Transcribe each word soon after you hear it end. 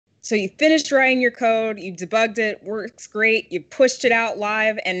So you finished writing your code, you've debugged it, works great, you pushed it out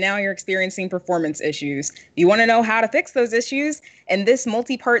live, and now you're experiencing performance issues. You want to know how to fix those issues? In this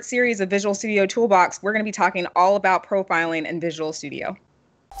multi-part series of Visual Studio Toolbox, we're going to be talking all about profiling in Visual Studio.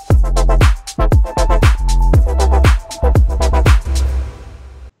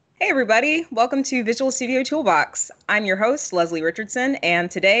 Hey everybody, welcome to Visual Studio Toolbox. I'm your host, Leslie Richardson, and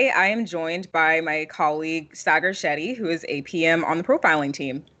today I am joined by my colleague, Sagar Shetty, who is a PM on the profiling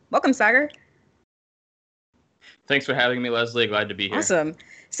team. Welcome, Sagar. Thanks for having me, Leslie. Glad to be here. Awesome.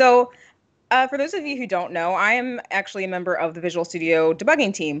 So for those of you who don't know, I am actually a member of the Visual Studio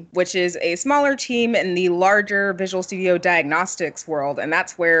debugging team, which is a smaller team in the larger Visual Studio diagnostics world, and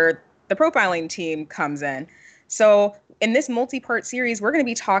that's where the profiling team comes in. So in this multi-part series, we're going to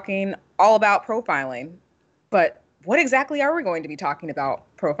be talking all about profiling. But what exactly are we going to be talking about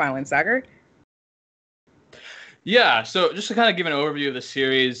profiling, Sagar? Yeah, so just to kind of give an overview of the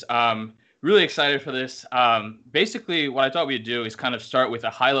series, really excited for this. Basically, what I thought we'd do is kind of start with a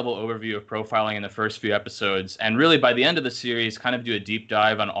high-level overview of profiling in the first few episodes, and really by the end of the series, kind of do a deep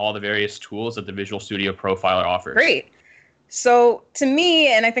dive on all the various tools that the Visual Studio Profiler offers. Great. So to me,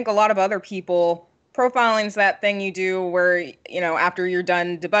 and I think a lot of other people, profiling is that thing you do where, after you're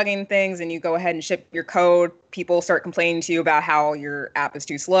done debugging things and you go ahead and ship your code, people start complaining to you about how your app is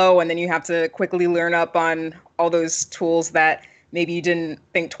too slow, and then you have to quickly learn up on all those tools that maybe you didn't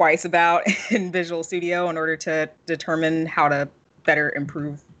think twice about in Visual Studio in order to determine how to better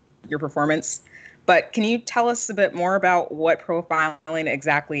improve your performance. But can you tell us a bit more about what profiling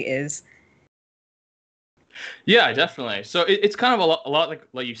exactly is? Yeah, definitely. So it's kind of a lot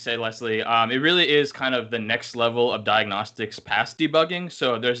like you said, Leslie. It really is kind of the next level of diagnostics past debugging.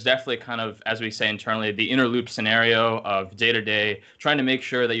 So there's definitely kind of, as we say internally, the inner loop scenario of day-to-day, trying to make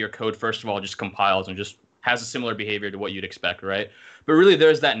sure that your code, first of all, just compiles and just has a similar behavior to what you'd expect, right? But really,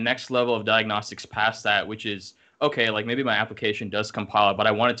 there's that next level of diagnostics past that, which is, okay, like maybe my application does compile, but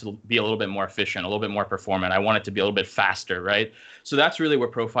I want it to be a little bit more efficient, a little bit more performant. I want it to be a little bit faster, right? So that's really where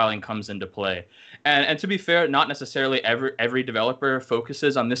profiling comes into play. And to be fair, not necessarily every developer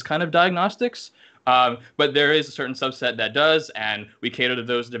focuses on this kind of diagnostics, but there is a certain subset that does, and we cater to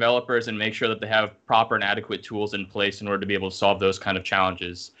those developers and make sure that they have proper and adequate tools in place in order to be able to solve those kind of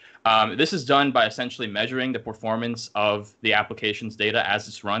challenges. This is done by essentially measuring the performance of the application's data as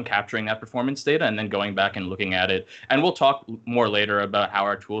it's run, capturing that performance data, and then going back and looking at it. And we'll talk more later about how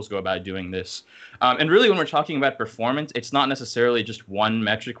our tools go about doing this. And really, when we're talking about performance, it's not necessarily just one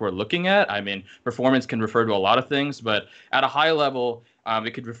metric we're looking at. I mean, performance can refer to a lot of things, but at a high level,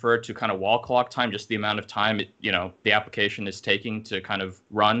 it could refer to kind of wall clock time, just the amount of time the application is taking to kind of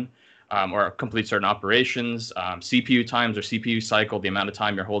run. Or complete certain operations, CPU times or CPU cycle, the amount of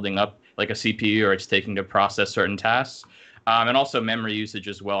time you're holding up like a CPU or it's taking to process certain tasks, and also memory usage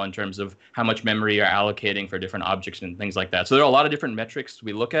as well in terms of how much memory you're allocating for different objects and things like that. So there are a lot of different metrics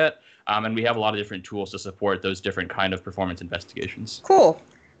we look at, and we have a lot of different tools to support those different kind of performance investigations. Cool.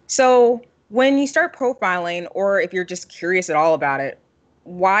 So when you start profiling, or if you're just curious at all about it,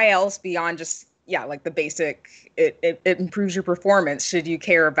 why else beyond just, like the basic, it improves your performance, should you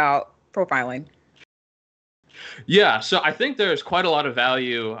care about profiling? Yeah, so I think there's quite a lot of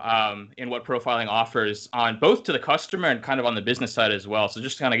value in what profiling offers on both to the customer and kind of on the business side as well. So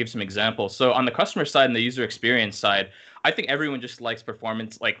just to kind of give some examples. So on the customer side and the user experience side, I think everyone just likes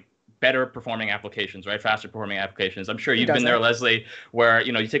performance, like better performing applications, right? Faster performing applications. I'm sure you've been there, Leslie, where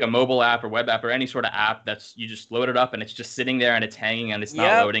you take a mobile app or web app or any sort of app that's you just load it up and it's just sitting there and it's hanging and it's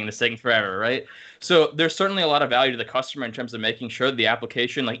not loading this thing forever, right? So there's certainly a lot of value to the customer in terms of making sure that the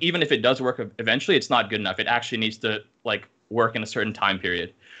application, like even if it does work eventually, it's not good enough. It actually needs to work in a certain time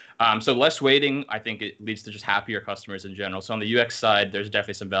period. So less waiting, I think it leads to just happier customers in general. So on the UX side, there's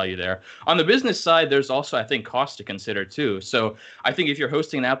definitely some value there. On the business side, there's also, I think, cost to consider too. So I think if you're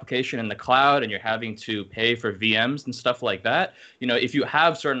hosting an application in the cloud and you're having to pay for VMs and stuff like that, if you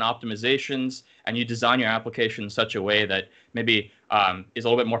have certain optimizations and you design your application in such a way that maybe is a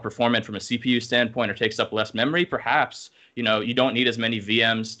little bit more performant from a CPU standpoint or takes up less memory, perhaps you don't need as many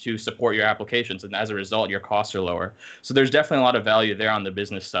VMs to support your applications, and as a result, your costs are lower. So there's definitely a lot of value there on the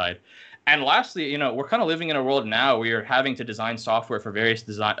business side. And lastly, we're kind of living in a world now where you're having to design software for various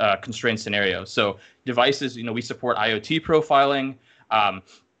design constrained scenarios. So devices, we support IoT profiling,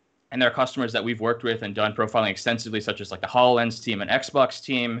 and there are customers that we've worked with and done profiling extensively, such as like the HoloLens team and Xbox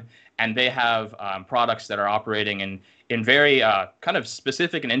team, and they have products that are operating in very kind of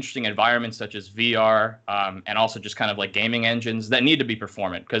specific and interesting environments such as VR, and also just kind of like gaming engines that need to be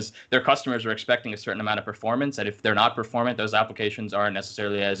performant because their customers are expecting a certain amount of performance. And if they're not performant, those applications aren't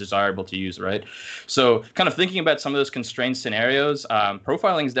necessarily as desirable to use, right? So kind of thinking about some of those constrained scenarios,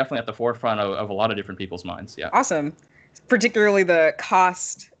 profiling is definitely at the forefront of a lot of different people's minds. Yeah. Awesome. Particularly the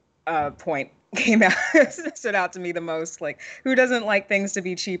cost point came out stood out to me the most. Like, who doesn't like things to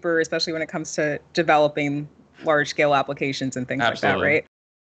be cheaper, especially when it comes to developing large scale applications and things Absolutely. like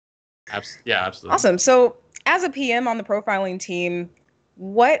that, right? Yeah, absolutely. Awesome. So as a PM on the profiling team,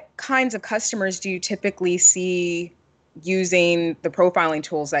 what kinds of customers do you typically see using the profiling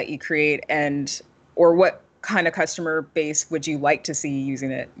tools that you create, and or what kind of customer base would you like to see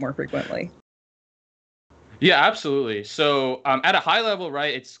using it more frequently? Yeah, absolutely. So at a high level,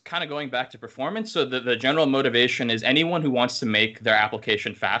 right, it's kind of going back to performance. So the general motivation is anyone who wants to make their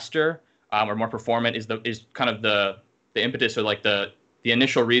application faster or more performant is kind of the impetus or like the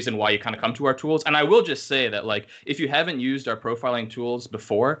initial reason why you kind of come to our tools. And I will just say that like if you haven't used our profiling tools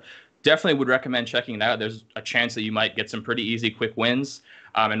before, definitely would recommend checking it out. There's a chance that you might get some pretty easy, quick wins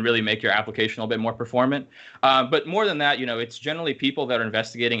and really make your application a little bit more performant. But more than that, it's generally people that are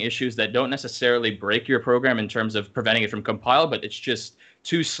investigating issues that don't necessarily break your program in terms of preventing it from compile, but it's just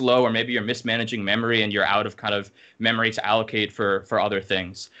too slow, or maybe you're mismanaging memory and you're out of kind of memory to allocate for other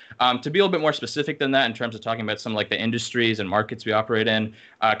things. To be a little bit more specific than that in terms of talking about some like the industries and markets we operate in,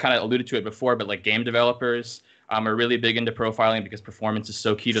 kind of alluded to it before, but like game developers are really big into profiling because performance is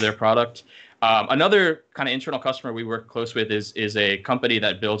so key to their product. Another kind of internal customer we work close with is a company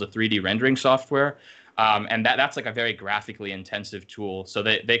that builds a 3D rendering software. And that's like a very graphically intensive tool. So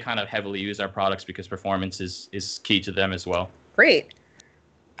they kind of heavily use our products because performance is key to them as well. Great.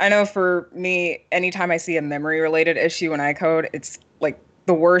 I know for me, anytime I see a memory related issue in iCode, it's like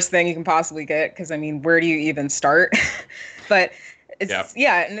the worst thing you can possibly get. Because I mean, where do you even start? But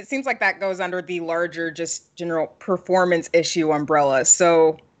yeah, and it seems like that goes under the larger, just general performance issue umbrella.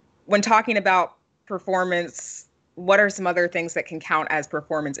 So when talking about performance, what are some other things that can count as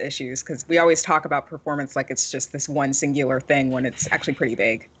performance issues? Because we always talk about performance like it's just this one singular thing when it's actually pretty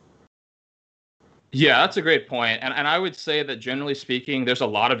vague. Yeah, that's a great point. And I would say that generally speaking, there's a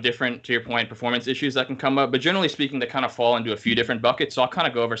lot of different, to your point, performance issues that can come up. But generally speaking, they kind of fall into a few different buckets. So I'll kind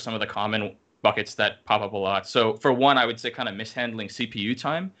of go over some of the common buckets that pop up a lot. So for one, I would say kind of mishandling CPU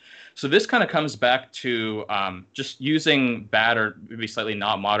time. So this kind of comes back to just using bad or maybe slightly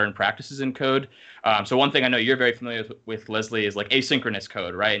not modern practices in code. So one thing I know you're very familiar with Leslie, is like asynchronous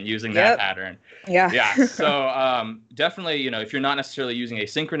code, right? And using that pattern. Yeah. So definitely, if you're not necessarily using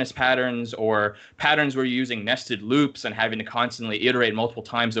asynchronous patterns or patterns where you're using nested loops and having to constantly iterate multiple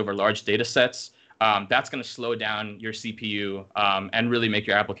times over large data sets, that's going to slow down your CPU and really make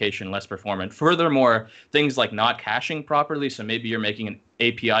your application less performant. Furthermore, things like not caching properly. So maybe you're making an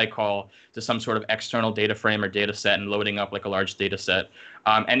API call to some sort of external data frame or data set and loading up like a large data set.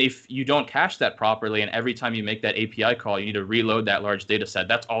 And if you don't cache that properly, and every time you make that API call, you need to reload that large data set,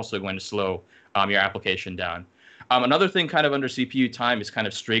 that's also going to slow your application down. Another thing kind of under CPU time is kind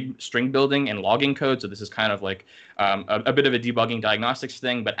of string building and logging code. So this is kind of like a bit of a debugging diagnostics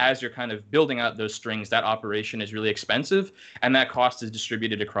thing. But as you're kind of building out those strings, that operation is really expensive. And that cost is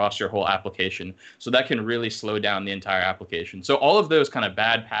distributed across your whole application. So that can really slow down the entire application. So all of those kind of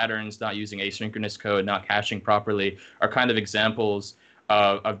bad patterns, not using asynchronous code, not caching properly, are kind of examples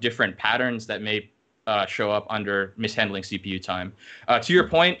of different patterns that may show up under mishandling CPU time. To your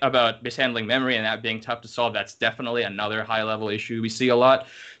point about mishandling memory and that being tough to solve, that's definitely another high-level issue we see a lot.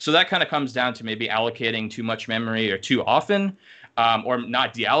 So that kind of comes down to maybe allocating too much memory or too often, or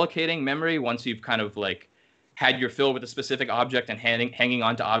not deallocating memory once you've kind of like had your fill with a specific object and hanging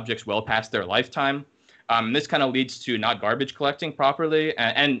on to objects well past their lifetime. This kind of leads to not garbage collecting properly.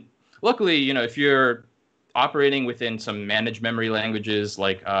 And luckily, if you're operating within some managed memory languages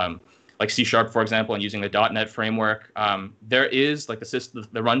like C#, for example, and using the .NET framework, there is like the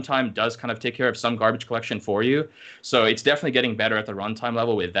runtime does kind of take care of some garbage collection for you. So it's definitely getting better at the runtime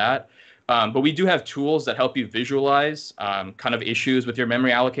level with that. But we do have tools that help you visualize kind of issues with your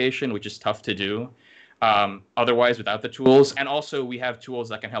memory allocation, which is tough to do otherwise without the tools. And also we have tools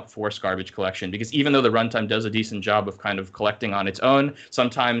that can help force garbage collection, because even though the runtime does a decent job of kind of collecting on its own,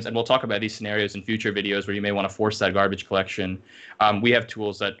 sometimes, and we'll talk about these scenarios in future videos where you may want to force that garbage collection, we have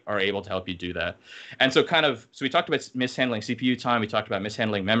tools that are able to help you do that. And so we talked about mishandling CPU time, we talked about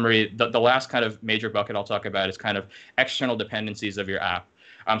mishandling memory. The last kind of major bucket I'll talk about is kind of external dependencies of your app.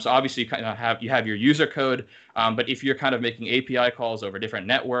 So obviously you have your user code, but if you're kind of making API calls over different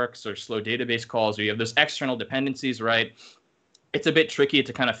networks or slow database calls, or you have those external dependencies, right? it's a bit tricky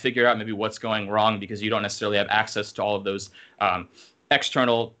to kind of figure out maybe what's going wrong because you don't necessarily have access to all of those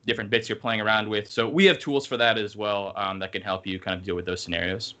external different bits you're playing around with. So we have tools for that as well that can help you kind of deal with those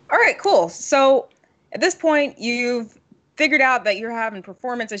scenarios. All right, cool. So at this point, you've figured out that you're having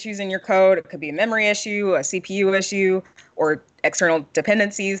performance issues in your code. It could be a memory issue, a CPU issue, or external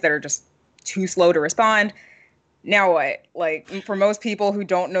dependencies that are just too slow to respond. Now what? Like, for most people who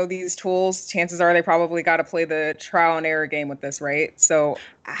don't know these tools, chances are they probably got to play the trial and error game with this, right? So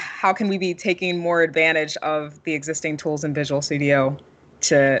how can we be taking more advantage of the existing tools in Visual Studio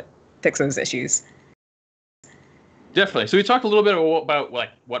to fix those issues? Definitely. So we talked a little bit about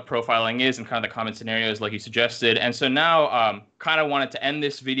like what profiling is and kind of the common scenarios like you suggested. And so now kind of wanted to end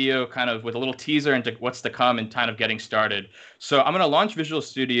this video kind of with a little teaser into what's to come and kind of getting started. So I'm going to launch Visual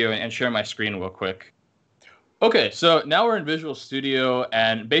Studio and share my screen real quick. Okay, so now we're in Visual Studio,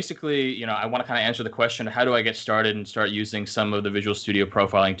 and basically, you know, I want to kind of answer the question, how do I get started and start using some of the Visual Studio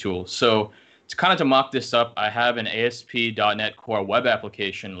profiling tools? So to mock this up, I have an ASP.NET Core web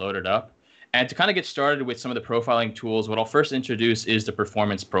application loaded up. And to kind of get started with some of the profiling tools, what I'll first introduce is the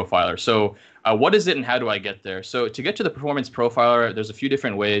Performance Profiler. So what is it and how do I get there? So to get to the Performance Profiler, there's a few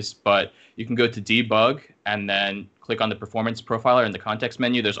different ways, but you can go to Debug and then click on the Performance Profiler in the context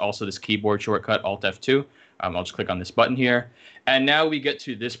menu. There's also this keyboard shortcut, Alt F2. I'll just click on this button here. And now we get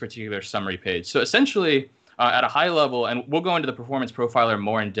to this particular summary page. So essentially, at a high level, and we'll go into the Performance Profiler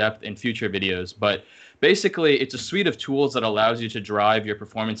more in depth in future videos, but basically, it's a suite of tools that allows you to drive your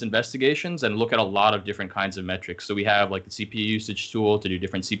performance investigations and look at a lot of different kinds of metrics. So we have like the CPU usage tool to do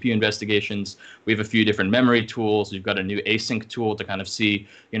different CPU investigations. We have a few different memory tools. We've got a new async tool to kind of see,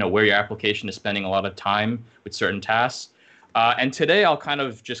 you know, where your application is spending a lot of time with certain tasks. And today I'll kind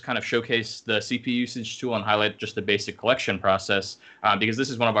of showcase the CPU usage tool and highlight just the basic collection process because this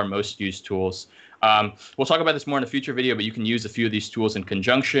is one of our most used tools. We'll talk about this more in a future video, but you can use a few of these tools in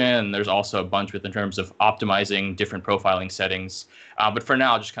conjunction. And there's also a bunch in terms of optimizing different profiling settings. But for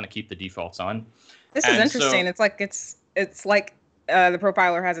now, I'll just kind of keep the defaults on. This is interesting. So, it's like the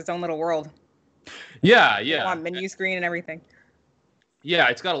profiler has its own little world. Yeah. On menu screen and everything. Yeah,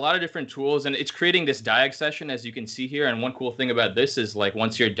 it's got a lot of different tools, and it's creating this diag session, as you can see here. And one cool thing about this is, like,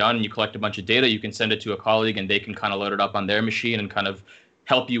 once you're done and you collect a bunch of data, you can send it to a colleague, and they can kind of load it up on their machine and kind of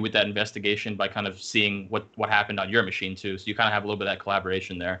help you with that investigation by kind of seeing what happened on your machine, too. So you kind of have a little bit of that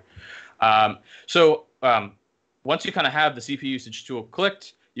collaboration there. Once you kind of have the CPU usage tool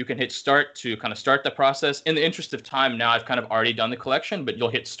clicked, you can hit start to kind of start the process. In the interest of time now, I've kind of already done the collection, but you'll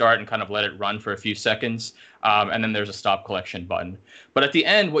hit start and kind of let it run for a few seconds. And then there's a stop collection button. But at the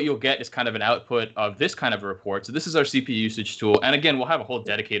end, what you'll get is kind of an output of this kind of a report. So this is our CPU usage tool. And again, we'll have a whole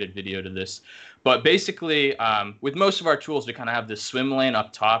dedicated video to this. But basically, with most of our tools, we kind of have this swim lane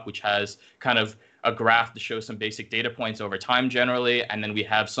up top, which has kind of a graph to show some basic data points over time generally, and then we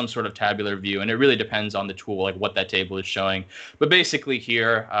have some sort of tabular view, and it really depends on the tool, like what that table is showing. But basically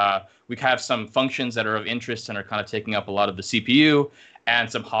here, we have some functions that are of interest and are kind of taking up a lot of the CPU, and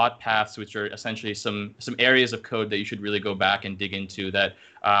some hot paths, which are essentially some areas of code that you should really go back and dig into that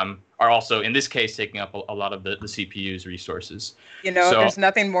are also, in this case, taking up a lot of the CPU's resources. You know, there's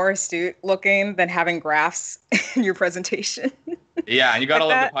nothing more astute looking than having graphs in your presentation. Yeah, and you gotta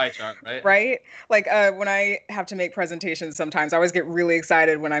love the pie chart, right? Right? Like when I have to make presentations sometimes, I always get really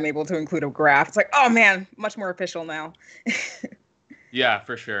excited when I'm able to include a graph. It's like, oh man, much more official now. Yeah,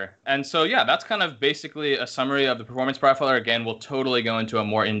 for sure. And so, yeah, that's kind of basically a summary of the Performance Profiler. Again, we'll totally go into a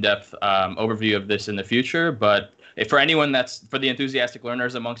more in-depth overview of this in the future. But for anyone for the enthusiastic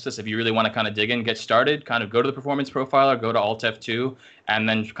learners amongst us, if you really want to kind of dig in, get started, kind of go to the Performance Profiler, go to Alt F2, and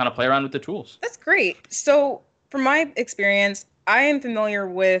then kind of play around with the tools. That's great. So from my experience, I am familiar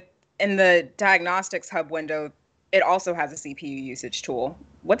with, in the Diagnostics Hub window, it also has a CPU usage tool.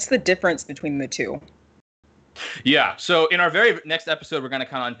 What's the difference between the two? Yeah, so in our very next episode, we're going to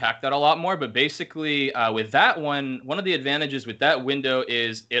kind of unpack that a lot more. But basically, with that one of the advantages with that window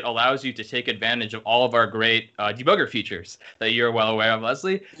is it allows you to take advantage of all of our great debugger features that you're well aware of,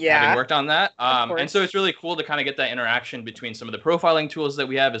 Leslie. Yeah. Having worked on that. And so it's really cool to kind of get that interaction between some of the profiling tools that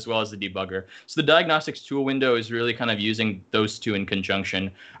we have as well as the debugger. So the diagnostics tool window is really kind of using those two in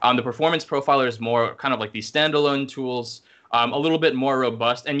conjunction. The performance profiler is more kind of like these standalone tools. A little bit more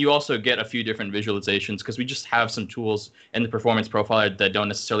robust, and you also get a few different visualizations because we just have some tools in the performance profiler that don't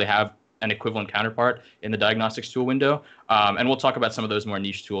necessarily have an equivalent counterpart in the diagnostics tool window. And we'll talk about some of those more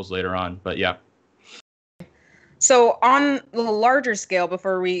niche tools later on, but yeah. So on the larger scale,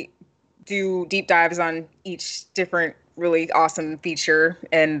 before we do deep dives on each different really awesome feature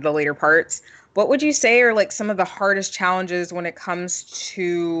and the later parts, what would you say are like some of the hardest challenges when it comes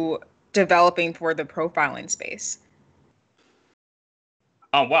to developing for the profiling space?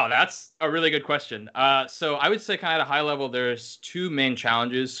 Oh, wow, that's a really good question. So I would say kind of at a high level, there's two main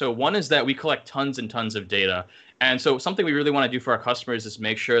challenges. So one is that we collect tons and tons of data. And so something we really want to do for our customers is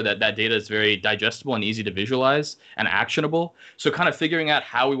make sure that that data is very digestible and easy to visualize and actionable. So kind of figuring out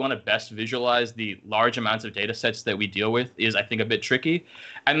how we want to best visualize the large amounts of data sets that we deal with is, I think, a bit tricky.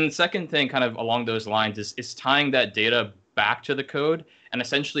 And then the second thing kind of along those lines is tying that data back to the code and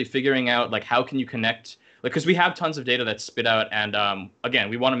essentially figuring out like how can you connect, because we have tons of data that's spit out, and again,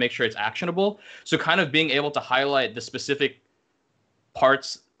 we want to make sure it's actionable. So kind of being able to highlight the specific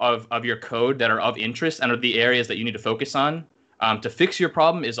parts of your code that are of interest and are the areas that you need to focus on to fix your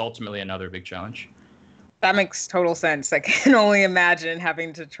problem is ultimately another big challenge. That makes total sense. I can only imagine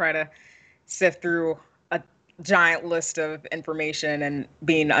having to try to sift through a giant list of information and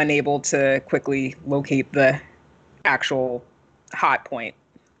being unable to quickly locate the actual hot point.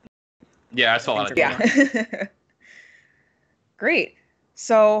 Yeah, that's a lot of data. Yeah. Great.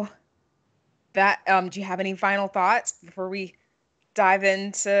 So that do you have any final thoughts before we dive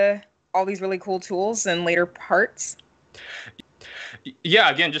into all these really cool tools and later parts? Yeah,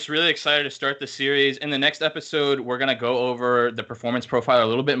 again, just really excited to start the series. In the next episode, we're going to go over the performance profile a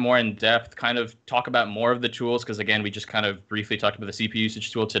little bit more in depth, kind of talk about more of the tools, because again, we just kind of briefly talked about the CPU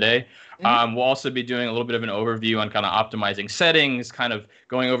usage tool today. Mm-hmm. We'll also be doing a little bit of an overview on kind of optimizing settings, kind of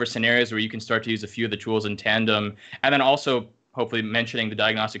going over scenarios where you can start to use a few of the tools in tandem, and then also hopefully mentioning the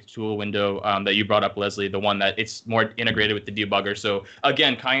diagnostic tool window that you brought up, Leslie, the one that it's more integrated with the debugger. So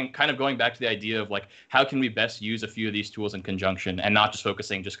again, kind of going back to the idea of like, how can we best use a few of these tools in conjunction and not just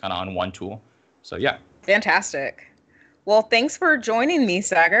focusing just kind of on one tool. So yeah. Fantastic. Well, thanks for joining me,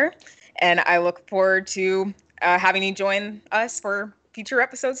 Sagar. And I look forward to having you join us for future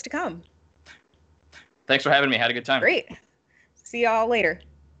episodes to come. Thanks for having me. Had a good time. Great. See y'all later.